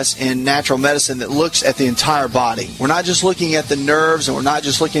discuss in natural medicine that looks at the entire body. We're not just looking at the nerves, and we're not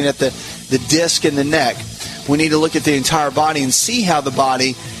just looking at the disc and the neck. We need to look at the entire body and see how the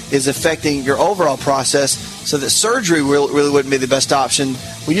body is affecting your overall process so that surgery really wouldn't be the best option.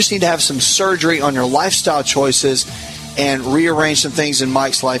 We just need to have some surgery on your lifestyle choices and rearrange some things in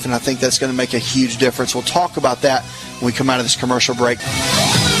Mike's life, and I think that's going to make a huge difference. We'll talk about that when we come out of this commercial break.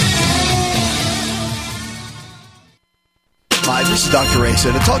 Hi, this is Dr.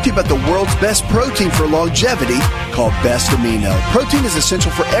 Asa to talk to you about the world's best protein for longevity called Best Amino. Protein is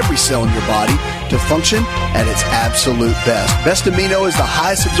essential for every cell in your body to function at its absolute best. Best Amino is the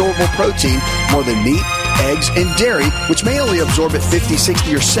highest absorbable protein, more than meat, eggs, and dairy, which may only absorb at 50,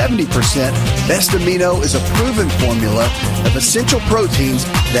 60, or 70%. Best Amino is a proven formula of essential proteins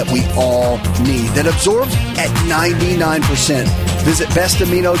that we all need that absorbs at 99%. Visit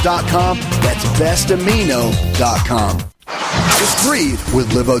bestamino.com. That's bestamino.com. Just breathe with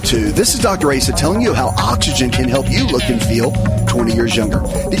LiVO2. This is Dr. Asa telling you how oxygen can help you look and feel 20 years younger.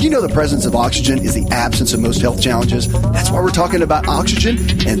 Did you know the presence of oxygen is the absence of most health challenges? That's why we're talking about oxygen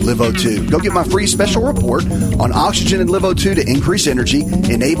and LiveO2. Go get my free special report on oxygen and LiveO2 to increase energy,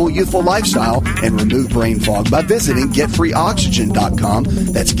 enable youthful lifestyle, and remove brain fog by visiting getfreeoxygen.com.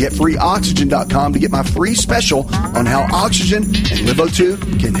 That's getfreeoxygen.com to get my free special on how oxygen and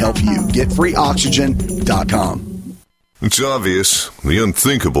LiveO2 can help you. Getfreeoxygen.com. It's obvious. The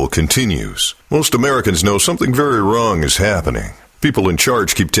unthinkable continues. Most Americans know something very wrong is happening. People in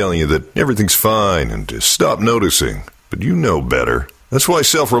charge keep telling you that everything's fine and to stop noticing. But you know better. That's why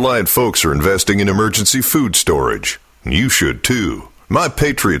self-reliant folks are investing in emergency food storage. You should too. My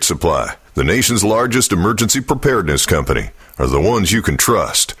Patriot Supply, the nation's largest emergency preparedness company, are the ones you can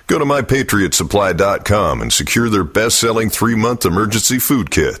trust. Go to MyPatriotSupply.com and secure their best-selling 3-month emergency food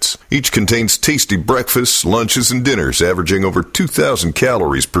kits. Each contains tasty breakfasts, lunches, and dinners averaging over 2,000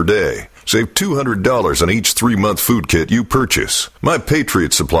 calories per day. Save $200 on each 3-month food kit you purchase. My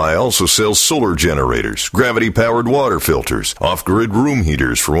Patriot Supply also sells solar generators, gravity-powered water filters, off-grid room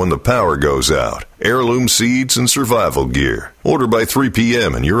heaters for when the power goes out, heirloom seeds, and survival gear. Order by 3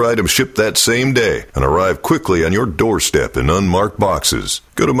 p.m. and your items ship that same day and arrive quickly on your doorstep in unmarked boxes.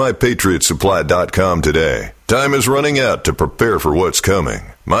 Go to MyPatriotSupply.com today. Time is running out to prepare for what's coming.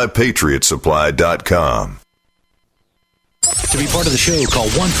 MyPatriotSupply.com. To be part of the show, call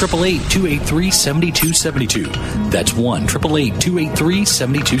 1-888-283-7272. That's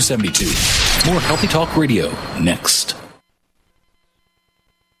 1-888-283-7272. More Healthy Talk Radio next.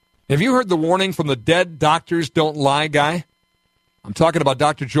 Have you heard the warning from the Dead Doctors Don't Lie guy? I'm talking about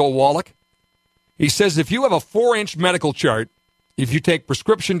Dr. Joel Wallach. He says if you have a 4-inch medical chart, if you take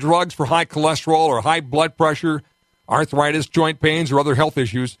prescription drugs for high cholesterol or high blood pressure, arthritis, joint pains, or other health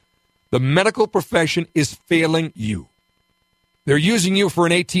issues, the medical profession is failing you. They're using you for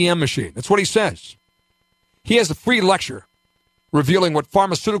an ATM machine. That's what he says. He has a free lecture revealing what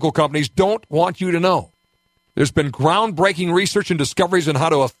pharmaceutical companies don't want you to know. There's been groundbreaking research and discoveries on how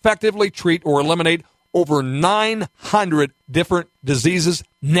to effectively treat or eliminate over 900 different diseases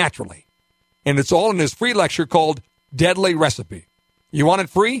naturally. And it's all in his free lecture called Deadly Recipe. You want it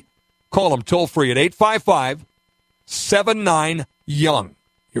free? Call him toll free at 855-79-YOUNG.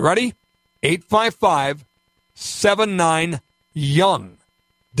 You ready? 855-79-YOUNG.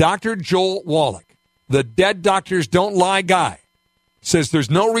 Dr. Joel Wallach, the Dead Doctors Don't Lie guy, says there's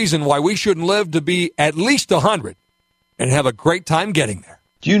no reason why we shouldn't live to be at least 100 and have a great time getting there.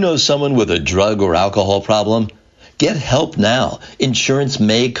 Do you know someone with a drug or alcohol problem? Get help now. Insurance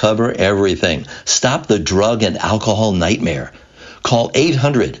may cover everything. Stop the drug and alcohol nightmare. Call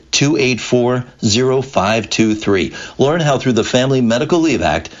 800-284-0523. Learn how through the Family Medical Leave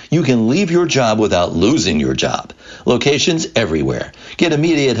Act you can leave your job without losing your job. Locations everywhere. Get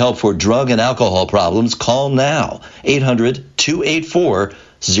immediate help for drug and alcohol problems. Call now.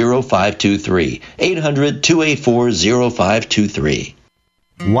 800-284-0523. 800-284-0523.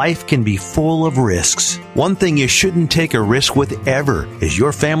 Life can be full of risks. One thing you shouldn't take a risk with ever is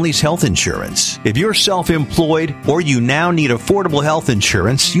your family's health insurance. If you're self-employed or you now need affordable health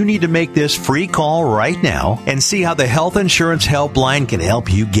insurance, you need to make this free call right now and see how the Health Insurance Helpline can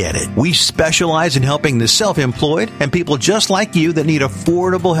help you get it. We specialize in helping the self-employed and people just like you that need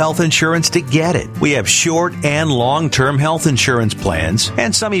affordable health insurance to get it. We have short and long-term health insurance plans,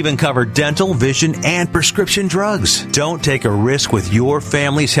 and some even cover dental, vision, and prescription drugs. Don't take a risk with your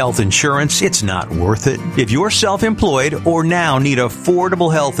family's health insurance. It's not worth it. If you're self-employed or now need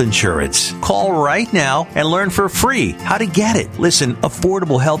affordable health insurance, call right now and learn for free how to get it. Listen,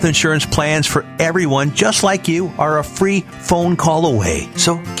 affordable health insurance plans for everyone just like you are a free phone call away.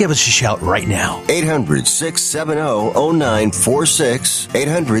 So give us a shout right now. 800-670-0946.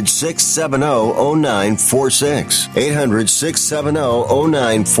 800-670-0946.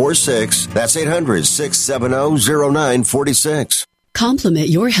 800-670-0946. That's 800-670-0946. Complement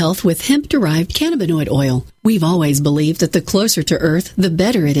your health with hemp-derived cannabinoid oil. We've always believed that the closer to Earth, the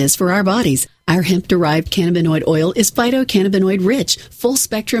better it is for our bodies. Our hemp-derived cannabinoid oil is phytocannabinoid-rich,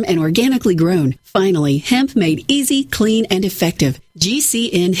 full-spectrum, and organically grown. Finally, hemp made easy, clean, and effective.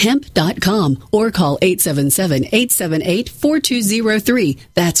 GCNhemp.com or call 877-878-4203.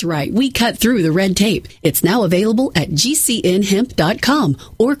 That's right, we cut through the red tape. It's now available at GCNhemp.com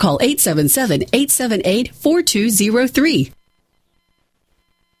or call 877-878-4203.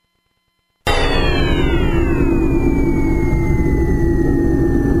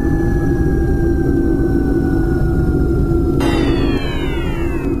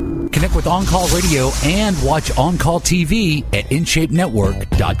 Connect with On Call Radio and watch On Call TV at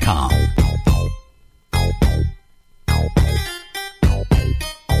InShapeNetwork.com.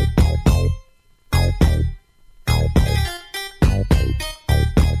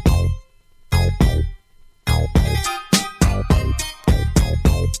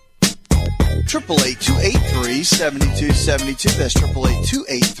 888-283-7272. That's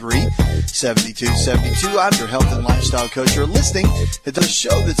 888-283-7272. I'm your health and lifestyle coach. You're listening to the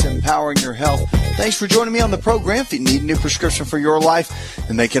show that's empowering your health. Thanks for joining me on the program. If you need a new prescription for your life,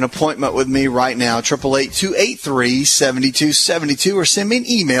 then make an appointment with me right now. 888-283-7272, or send me an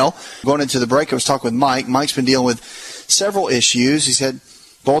email. Going into the break, I was talking with Mike. Mike's been dealing with several issues. He's had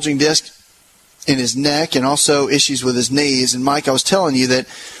bulging disc in his neck and also issues with his knees. And Mike, I was telling you that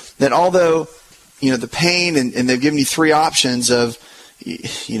although, the pain, and they've given you three options of,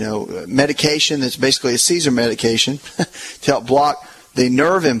 medication that's basically a Caesar medication to help block the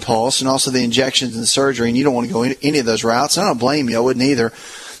nerve impulse and also the injections and the surgery, and you don't want to go any of those routes. I don't blame you. I wouldn't either.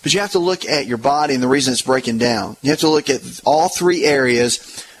 But you have to look at your body and the reason it's breaking down. You have to look at all three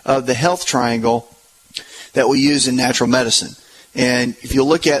areas of the health triangle that we use in natural medicine. And if you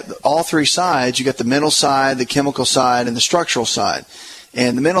look at all three sides, you got the mental side, the chemical side, and the structural side.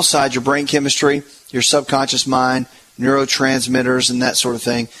 And the mental side, your brain chemistry, your subconscious mind, neurotransmitters, and that sort of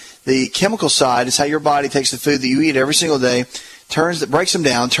thing. The chemical side is how your body takes the food that you eat every single day, breaks them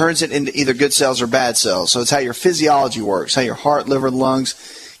down, turns it into either good cells or bad cells. So it's how your physiology works, how your heart, liver, lungs,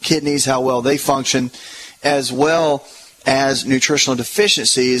 kidneys, how well they function, as well as nutritional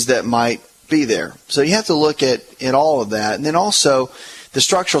deficiencies that might be there. So you have to look at all of that. And then also the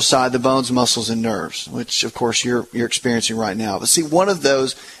structural side, the bones, muscles, and nerves, which, of course, you're experiencing right now. But see, one of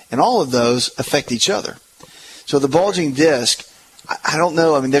those and all of those affect each other. So the bulging disc, I don't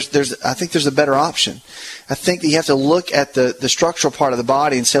know. I mean, I think there's a better option. I think that you have to look at the structural part of the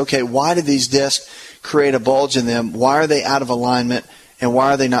body and say, okay, why did these discs create a bulge in them? Why are they out of alignment? And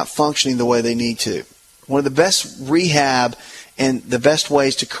why are they not functioning the way they need to? One of the best rehab and the best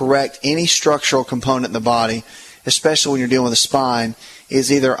ways to correct any structural component in the body, especially when you're dealing with the spine, is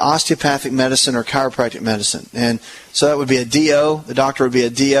either osteopathic medicine or chiropractic medicine. And so that would be a DO. The doctor would be a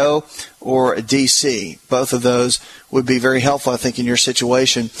DO or a DC. Both of those would be very helpful, I think, in your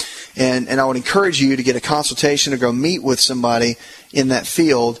situation. And I would encourage you to get a consultation or go meet with somebody in that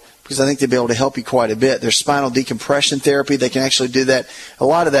field, because I think they'll be able to help you quite a bit. There's spinal decompression therapy. They can actually do that. A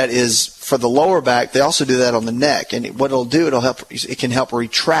lot of that is for the lower back. They also do that on the neck. And what it'll do, it can help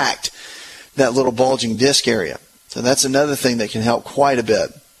retract that little bulging disc area. So that's another thing that can help quite a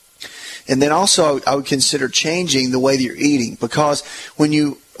bit. And then also I would consider changing the way that you're eating, because when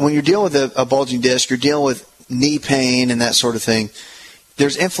you're dealing with a bulging disc, you're dealing with knee pain and that sort of thing.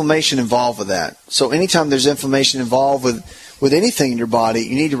 There's inflammation involved with that. So anytime there's inflammation involved with anything in your body,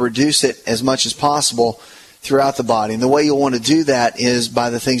 you need to reduce it as much as possible throughout the body. And the way you'll want to do that is by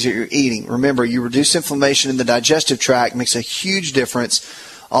the things that you're eating. Remember, you reduce inflammation in the digestive tract, makes a huge difference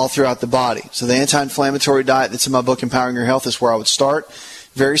all throughout the body. So the anti-inflammatory diet that's in my book, Empowering Your Health, is where I would start.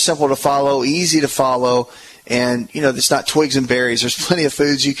 Very simple to follow, easy to follow, and, it's not twigs and berries. There's plenty of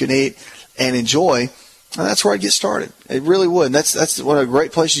foods you can eat and enjoy, and that's where I'd get started. It really would. And that's one of the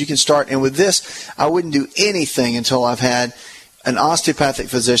great places you can start. And with this, I wouldn't do anything until I've had an osteopathic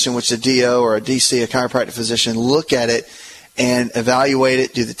physician, which is a DO or a DC, a chiropractic physician, look at it and evaluate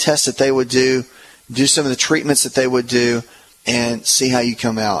it, do the tests that they would do some of the treatments that they would do, and see how you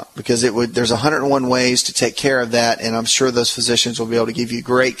come out. Because there's 101 ways to take care of that, and I'm sure those physicians will be able to give you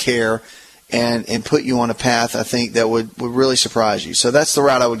great care and put you on a path, I think, that would really surprise you. So that's the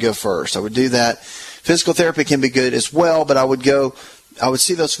route I would go first. I would do that. Physical therapy can be good as well, but I would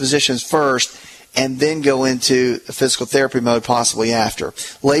see those physicians first and then go into a physical therapy mode possibly after.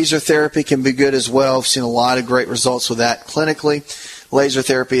 Laser therapy can be good as well. I've seen a lot of great results with that clinically. Laser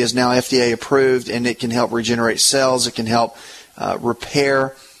therapy is now FDA approved, and it can help regenerate cells. It can help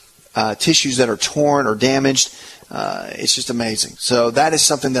repair tissues that are torn or damaged. It's just amazing. So that is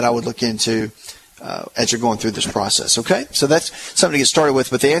something that I would look into as you're going through this process, okay? So that's something to get started with.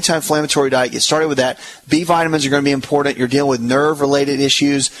 But the anti-inflammatory diet, get started with that. B vitamins are going to be important. You're dealing with nerve-related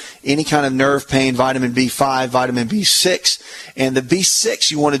issues, any kind of nerve pain, vitamin B5, vitamin B6. And the B6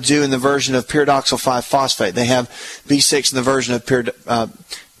 you want to do in the version of pyridoxal 5-phosphate. They have B6 in the version of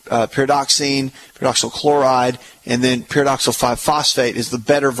pyridoxine, pyridoxal chloride, and then pyridoxal 5-phosphate is the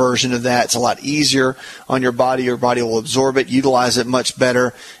better version of that. It's a lot easier on your body. Your body will absorb it, utilize it much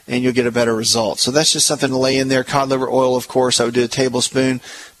better, and you'll get a better result. So that's just something to lay in there. Cod liver oil, of course, I would do a tablespoon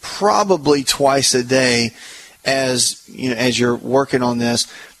probably twice a day as you're working on this.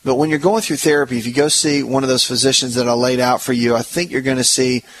 But when you're going through therapy, if you go see one of those physicians that I laid out for you, I think you're going to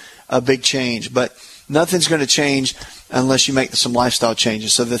see a big change. But nothing's going to change unless you make some lifestyle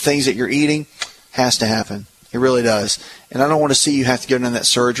changes. So the things that you're eating has to happen. It really does. And I don't want to see you have to go down that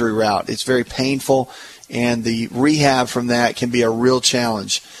surgery route. It's very painful, and the rehab from that can be a real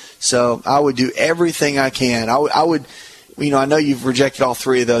challenge. So I would do everything I can. I would I know you've rejected all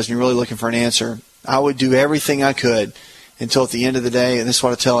three of those and you're really looking for an answer. I would do everything I could until at the end of the day, and this is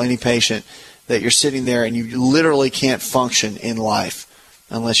what I tell any patient, that you're sitting there and you literally can't function in life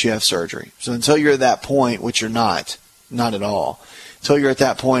unless you have surgery. So until you're at that point, which you're not at all, until you're at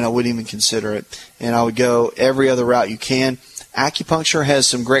that point, I wouldn't even consider it. And I would go every other route you can. Acupuncture has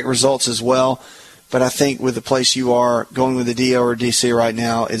some great results as well, but I think with the place you are, going with the DO or DC right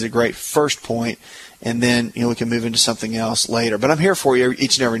now is a great first point, and then we can move into something else later. But I'm here for you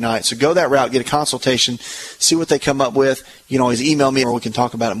each and every night, so go that route, get a consultation, see what they come up with. You can always email me or we can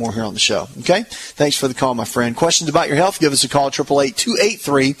talk about it more here on the show. Okay? Thanks for the call, my friend. Questions about your health, give us a call,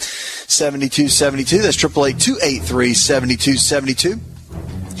 888-283-7272. That's 888-283-7272.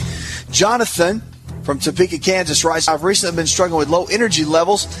 Jonathan from Topeka, Kansas writes, I've recently been struggling with low energy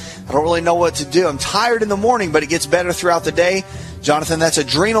levels. I don't really know what to do. I'm tired in the morning, but it gets better throughout the day. Jonathan, that's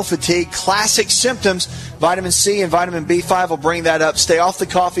adrenal fatigue, classic symptoms. Vitamin C and vitamin B5 will bring that up. Stay off the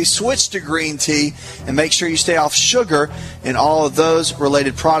coffee, switch to green tea, and make sure you stay off sugar and all of those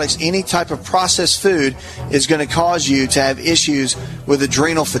related products. Any type of processed food is going to cause you to have issues with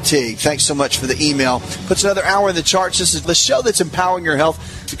adrenal fatigue. Thanks so much for the email. Puts another hour in the charts. This is the show that's empowering your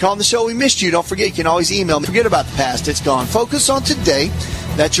health. To call on the show, we missed you. Don't forget, you can always email me. Forget about the past. It's gone. Focus on today.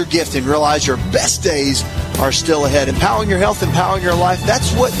 That's your gift, and realize your best days are still ahead. Empowering your health, empowering your life.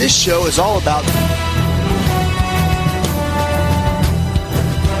 That's what this show is all about.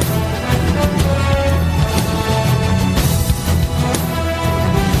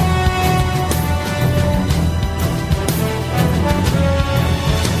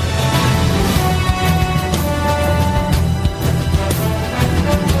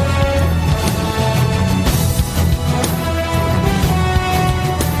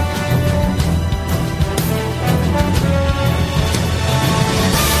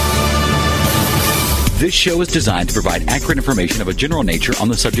 This show is designed to provide accurate information of a general nature on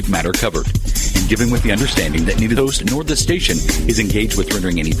the subject matter covered, and given with the understanding that neither the host nor the station is engaged with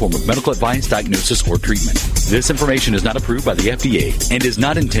rendering any form of medical advice, diagnosis, or treatment. This information is not approved by the FDA and is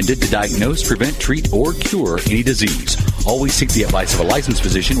not intended to diagnose, prevent, treat, or cure any disease. Always seek the advice of a licensed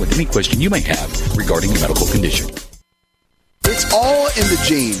physician with any question you may have regarding a medical condition. It's all in the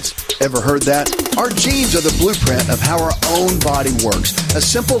genes. Ever heard that? Our genes are the blueprint of how our own body works. A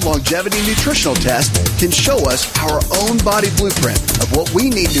simple longevity nutritional test can show us our own body blueprint of what we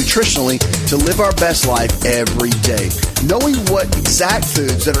need nutritionally to live our best life every day. Knowing what exact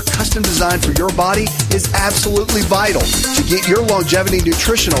foods that are custom designed for your body is absolutely vital. To get your longevity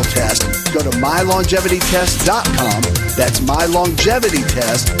nutritional test, go to mylongevitytest.com. That's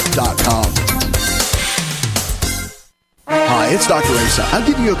mylongevitytest.com. Hi, it's Dr. Asa. I'm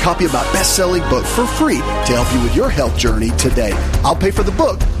giving you a copy of my best-selling book for free to help you with your health journey today. I'll pay for the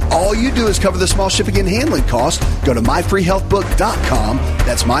book. All you do is cover the small shipping and handling costs. Go to myfreehealthbook.com.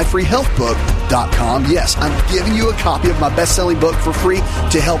 That's myfreehealthbook.com. Yes, I'm giving you a copy of my best-selling book for free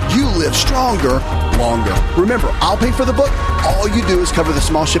to help you live stronger, longer. Remember, I'll pay for the book. All you do is cover the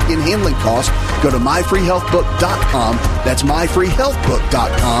small shipping and handling costs. Go to myfreehealthbook.com. That's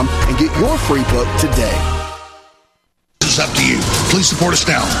myfreehealthbook.com and get your free book today. It's up to you. Please support us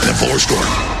now at Fuller Store.